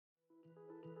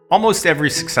Almost every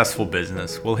successful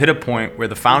business will hit a point where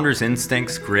the founder's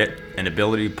instincts, grit, and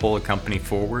ability to pull a company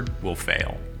forward will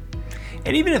fail.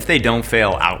 And even if they don't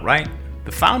fail outright,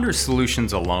 the founder's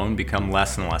solutions alone become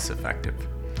less and less effective.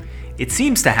 It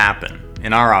seems to happen,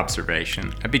 in our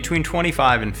observation, at between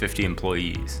 25 and 50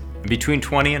 employees, and between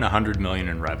 20 and 100 million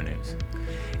in revenues.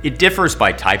 It differs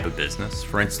by type of business.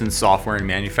 For instance, software and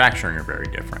manufacturing are very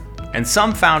different. And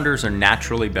some founders are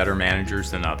naturally better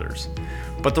managers than others.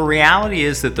 But the reality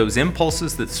is that those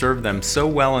impulses that served them so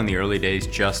well in the early days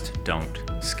just don't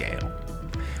scale.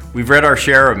 We've read our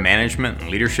share of management and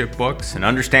leadership books and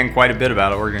understand quite a bit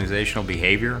about organizational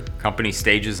behavior, company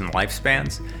stages and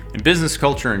lifespans, and business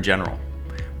culture in general.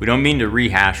 We don't mean to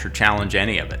rehash or challenge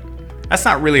any of it. That's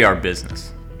not really our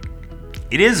business.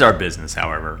 It is our business,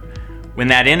 however, when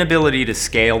that inability to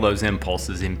scale those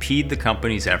impulses impede the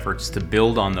company's efforts to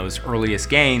build on those earliest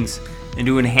gains and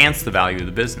to enhance the value of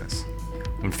the business.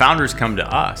 When founders come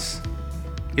to us,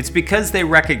 it's because they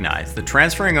recognize that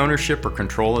transferring ownership or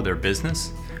control of their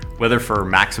business, whether for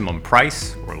maximum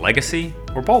price or legacy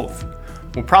or both,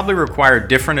 will probably require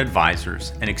different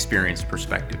advisors and experienced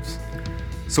perspectives.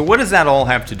 So what does that all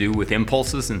have to do with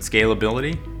impulses and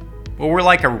scalability? Well, we're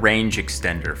like a range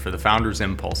extender for the founder's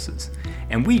impulses,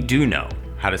 and we do know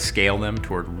how to scale them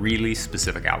toward really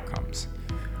specific outcomes.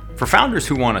 For founders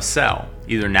who want to sell,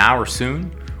 either now or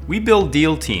soon, we build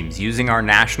deal teams using our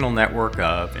national network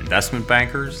of investment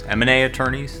bankers, M&A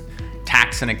attorneys,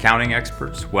 tax and accounting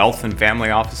experts, wealth and family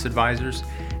office advisors,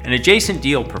 and adjacent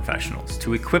deal professionals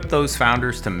to equip those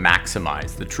founders to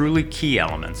maximize the truly key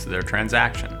elements of their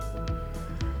transaction.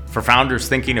 For founders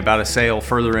thinking about a sale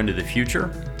further into the future,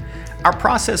 our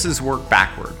processes work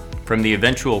backward from the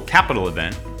eventual capital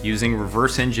event using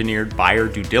reverse engineered buyer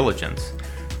due diligence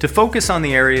to focus on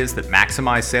the areas that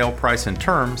maximize sale price and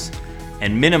terms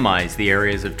and minimize the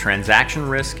areas of transaction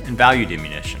risk and value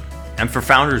diminution. And for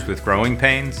founders with growing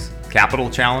pains, capital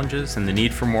challenges, and the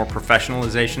need for more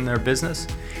professionalization in their business,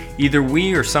 either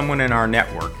we or someone in our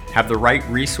network have the right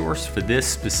resource for this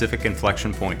specific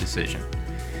inflection point decision.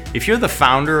 If you're the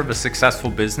founder of a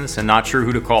successful business and not sure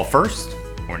who to call first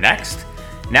or next,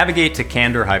 navigate to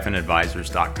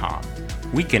candor-advisors.com.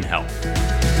 We can help.